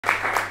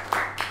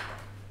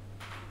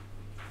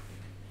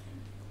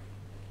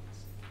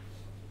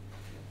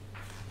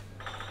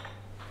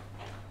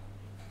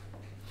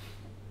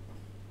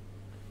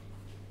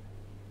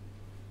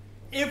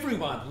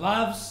Everyone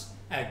loves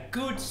a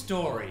good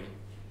story.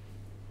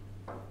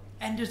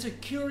 And as a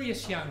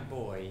curious young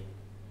boy,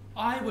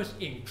 I was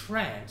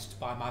entranced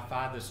by my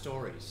father's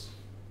stories.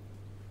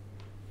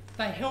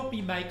 They helped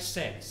me make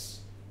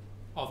sense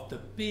of the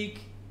big,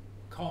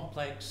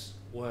 complex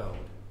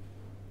world.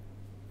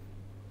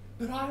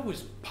 But I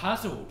was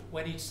puzzled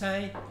when he'd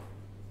say,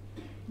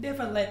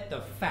 "Never let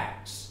the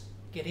facts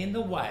get in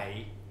the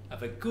way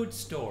of a good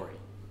story."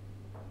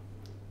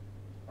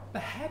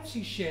 Perhaps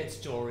he shared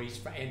stories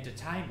for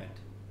entertainment,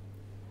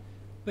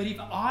 but if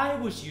I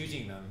was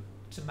using them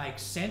to make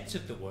sense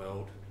of the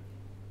world,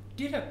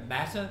 did it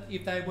matter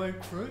if they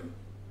weren't true?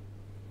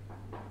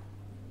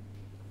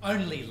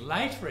 Only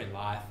later in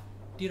life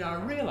did I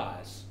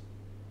realise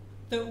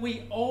that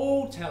we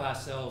all tell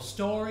ourselves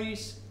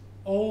stories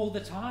all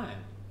the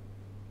time.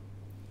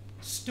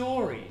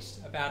 Stories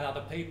about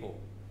other people,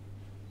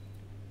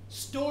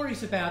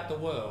 stories about the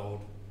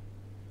world,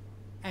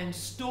 and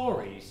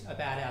stories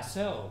about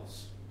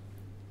ourselves.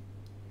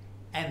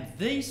 And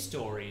these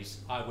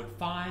stories, I would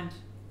find,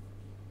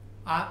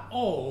 are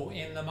all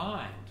in the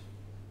mind.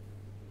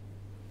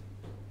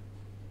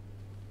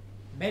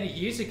 Many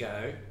years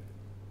ago,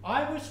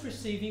 I was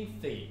receiving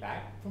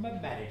feedback from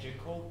a manager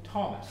called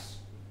Thomas.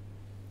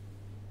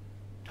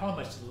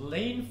 Thomas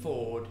leaned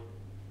forward,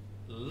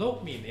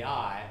 looked me in the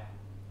eye,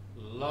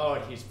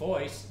 lowered his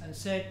voice and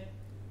said,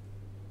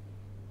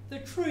 "The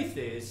truth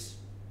is,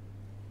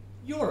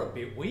 you're a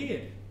bit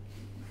weird."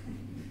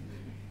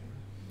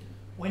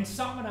 When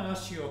someone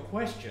asks you a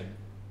question,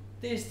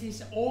 there's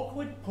this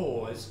awkward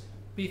pause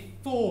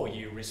before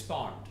you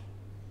respond.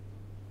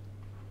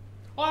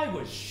 I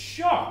was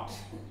shocked,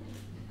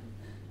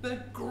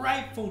 but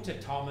grateful to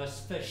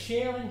Thomas for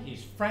sharing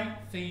his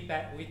frank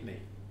feedback with me.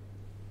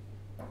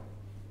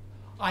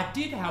 I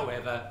did,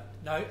 however,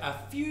 know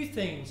a few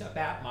things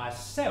about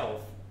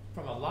myself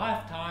from a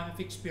lifetime of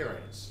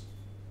experience.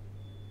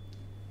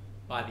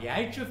 By the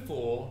age of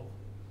 4,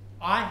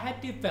 I had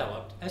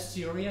developed a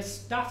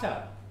serious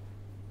stutter.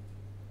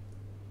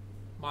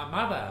 My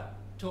mother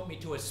took me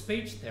to a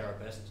speech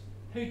therapist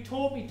who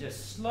taught me to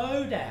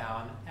slow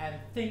down and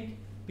think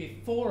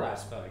before I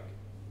spoke.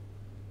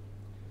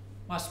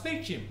 My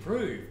speech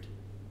improved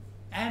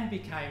and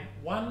became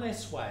one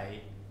less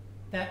way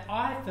that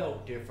I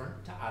felt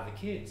different to other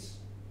kids.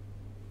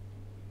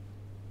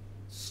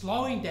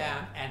 Slowing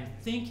down and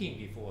thinking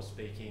before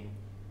speaking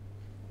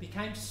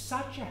became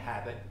such a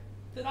habit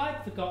that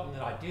I'd forgotten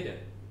that I did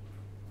it,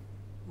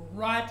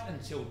 right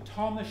until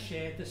Thomas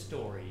shared the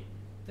story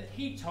that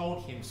he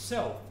told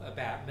himself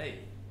about me.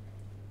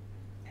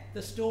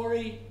 The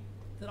story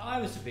that I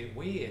was a bit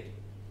weird.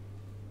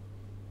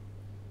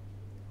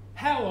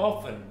 How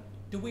often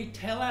do we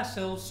tell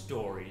ourselves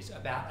stories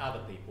about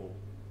other people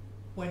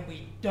when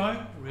we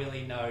don't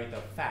really know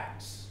the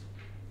facts?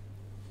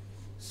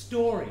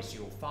 Stories,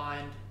 you'll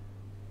find,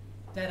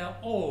 that are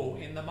all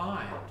in the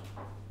mind.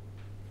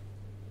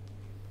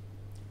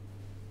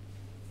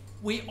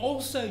 We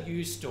also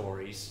use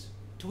stories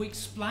to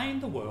explain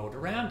the world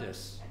around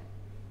us.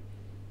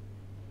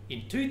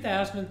 In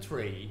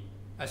 2003,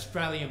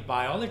 Australian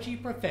biology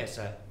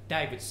professor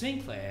David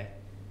Sinclair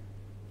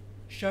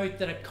showed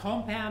that a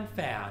compound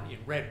found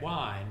in red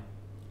wine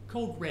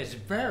called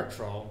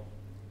resveratrol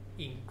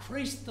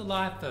increased the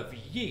life of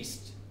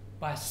yeast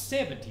by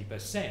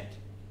 70%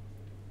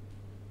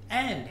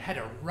 and had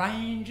a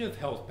range of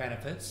health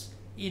benefits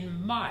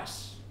in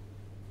mice.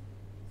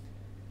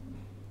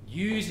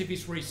 News of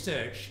his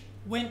research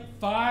went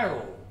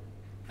viral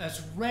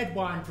as red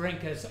wine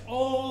drinkers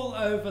all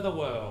over the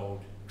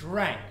world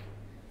drank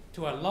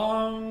to a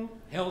long,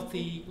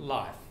 healthy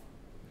life.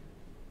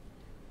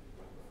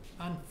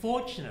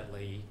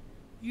 Unfortunately,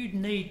 you'd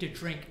need to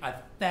drink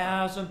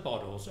 1,000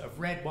 bottles of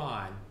red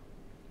wine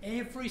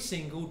every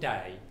single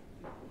day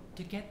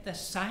to get the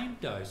same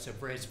dose of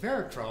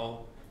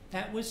resveratrol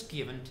that was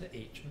given to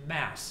each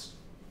mouse.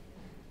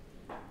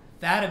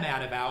 That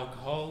amount of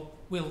alcohol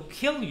will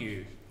kill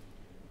you,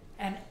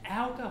 and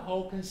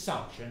alcohol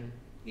consumption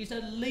is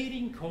a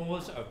leading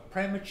cause of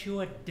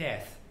premature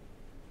death.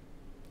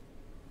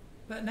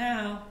 But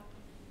now,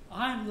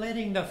 I'm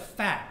letting the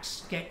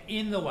facts get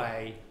in the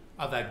way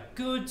of a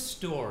good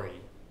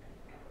story.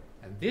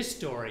 And this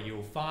story,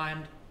 you'll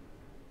find,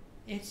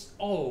 it's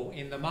all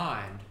in the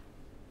mind.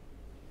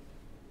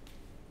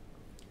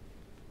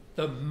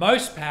 The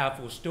most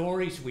powerful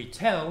stories we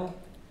tell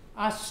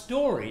are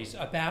stories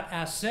about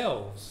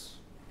ourselves.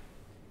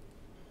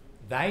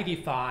 They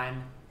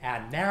define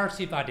our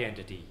narrative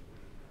identity,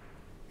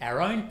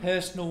 our own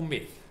personal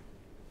myth.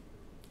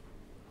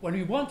 When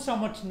we want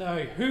someone to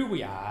know who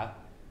we are,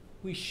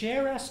 we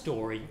share our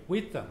story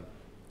with them.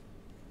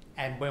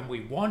 And when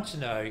we want to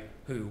know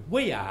who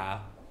we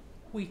are,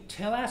 we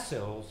tell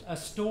ourselves a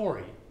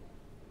story.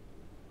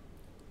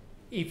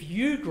 If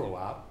you grew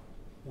up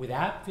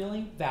without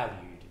feeling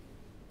valued,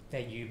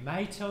 then you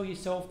may tell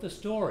yourself the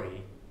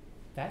story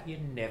that you're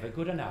never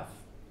good enough.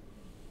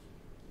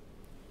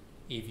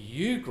 If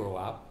you grew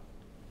up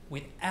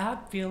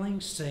without feeling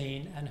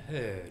seen and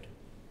heard,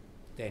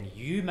 then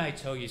you may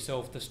tell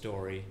yourself the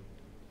story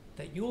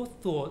that your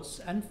thoughts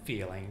and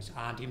feelings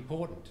aren't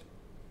important.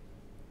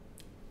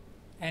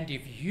 And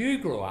if you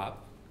grew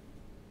up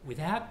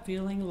without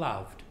feeling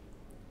loved,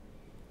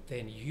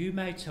 then you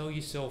may tell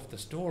yourself the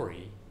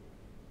story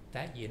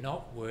that you're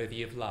not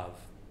worthy of love.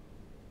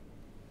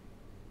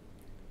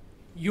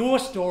 Your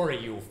story,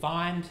 you'll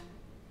find,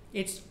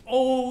 it's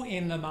all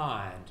in the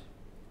mind.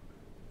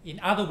 In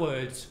other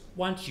words,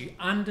 once you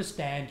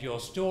understand your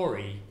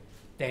story,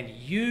 then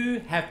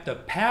you have the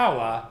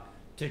power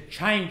to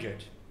change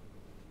it.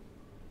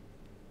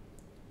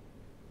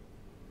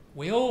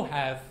 We all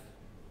have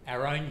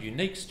our own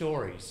unique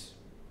stories,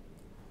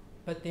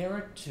 but there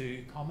are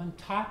two common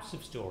types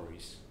of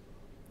stories.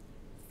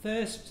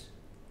 First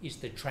is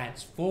the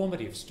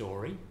transformative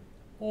story,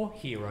 or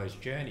hero's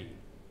journey.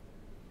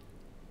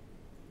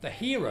 The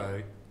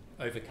hero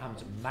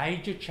overcomes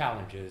major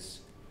challenges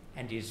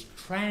and is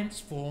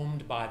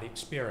transformed by the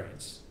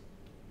experience.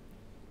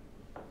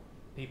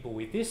 People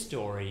with this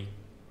story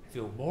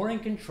feel more in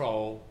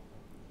control,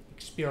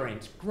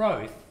 experience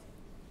growth,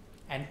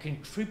 and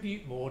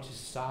contribute more to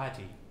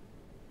society.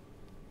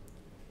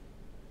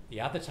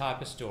 The other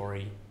type of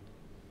story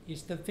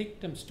is the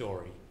victim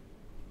story.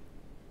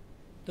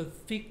 The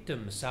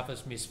victim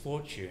suffers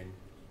misfortune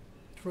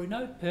through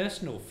no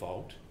personal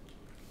fault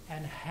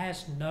and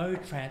has no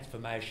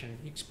transformation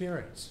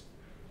experience.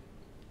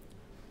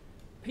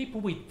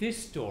 People with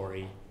this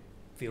story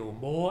feel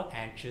more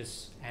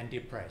anxious and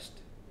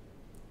depressed.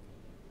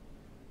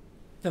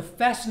 The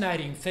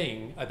fascinating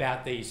thing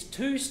about these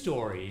two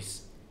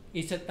stories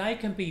is that they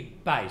can be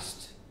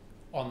based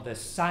on the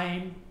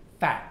same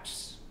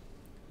facts.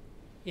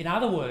 In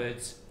other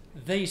words,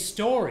 these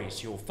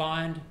stories, you'll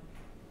find,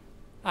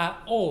 are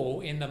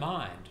all in the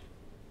mind.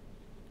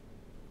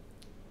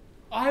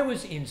 I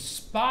was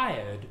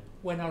inspired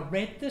when I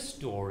read the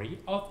story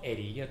of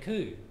Eddie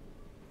Yaku.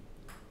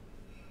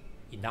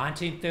 In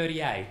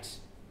 1938,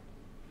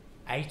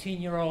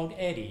 18-year-old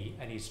Eddie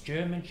and his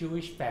German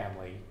Jewish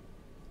family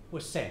were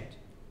sent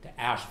to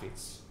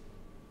Auschwitz,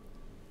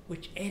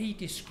 which Eddie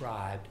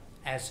described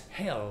as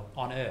hell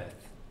on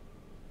earth.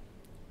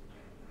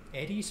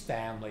 Eddie's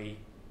family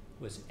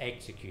was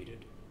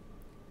executed,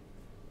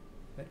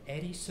 but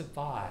Eddie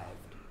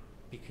survived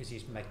because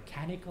his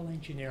mechanical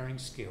engineering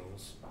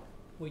skills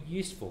were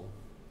useful.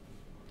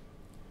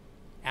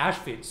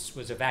 Auschwitz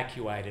was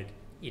evacuated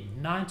in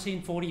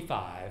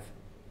 1945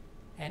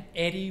 and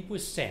Eddie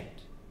was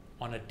sent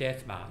on a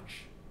death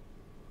march.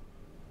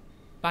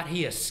 But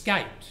he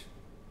escaped.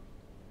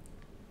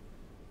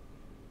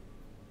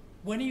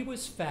 When he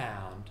was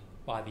found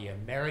by the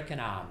American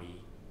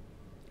Army,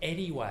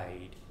 Eddie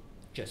weighed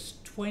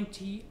just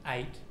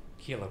 28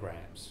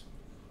 kilograms.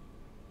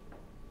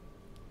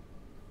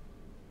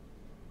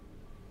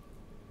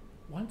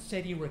 Once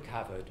Eddie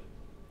recovered,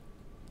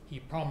 he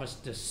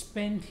promised to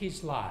spend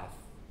his life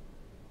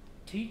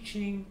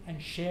teaching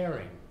and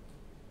sharing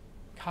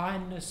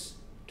kindness,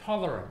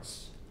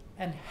 tolerance,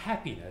 and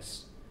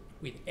happiness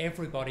with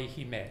everybody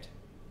he met.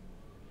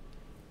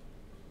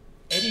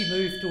 Eddie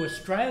moved to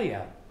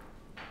Australia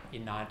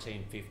in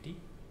 1950,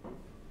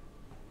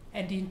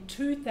 and in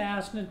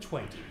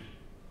 2020,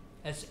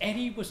 as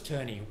Eddie was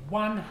turning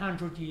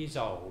 100 years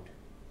old,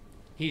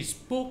 his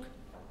book,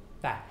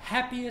 The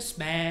Happiest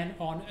Man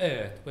on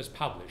Earth, was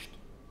published.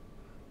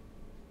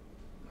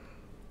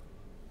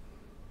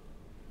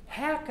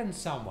 How can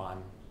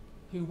someone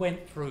who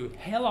went through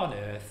hell on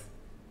earth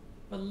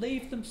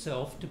believe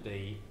themselves to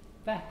be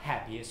the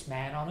happiest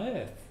man on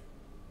earth?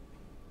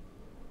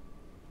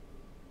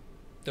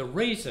 The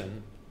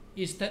reason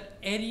is that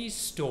Eddie's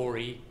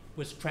story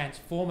was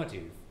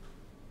transformative.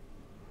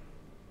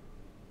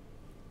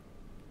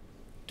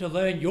 To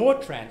learn your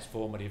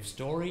transformative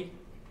story,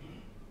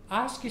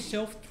 ask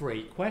yourself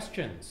 3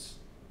 questions.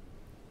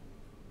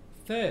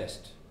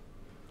 First,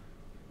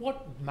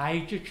 what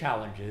major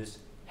challenges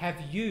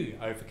have you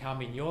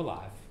overcome in your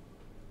life?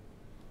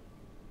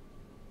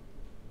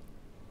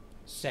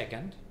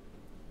 Second,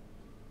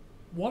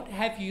 what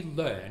have you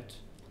learnt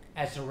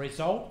as a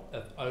result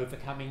of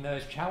overcoming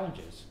those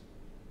challenges?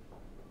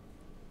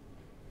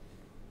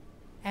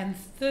 And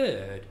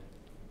third,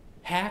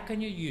 how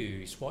can you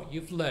use what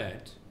you've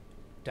learnt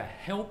to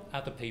help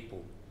other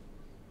people?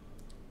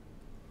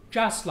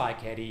 Just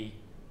like Eddie,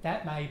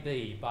 that may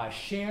be by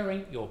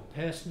sharing your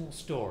personal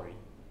story.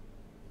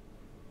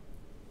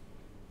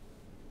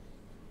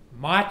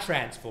 My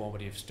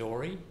transformative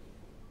story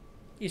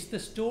is the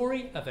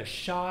story of a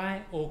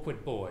shy,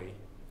 awkward boy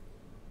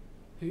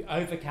who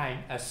overcame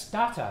a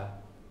stutter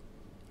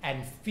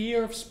and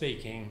fear of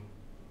speaking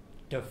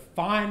to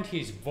find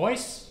his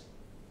voice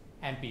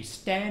and be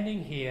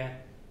standing here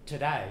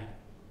today.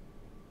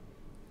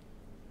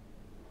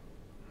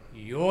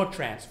 Your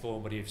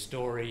transformative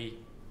story,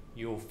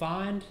 you'll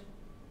find,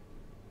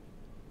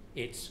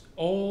 it's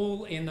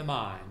all in the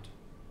mind.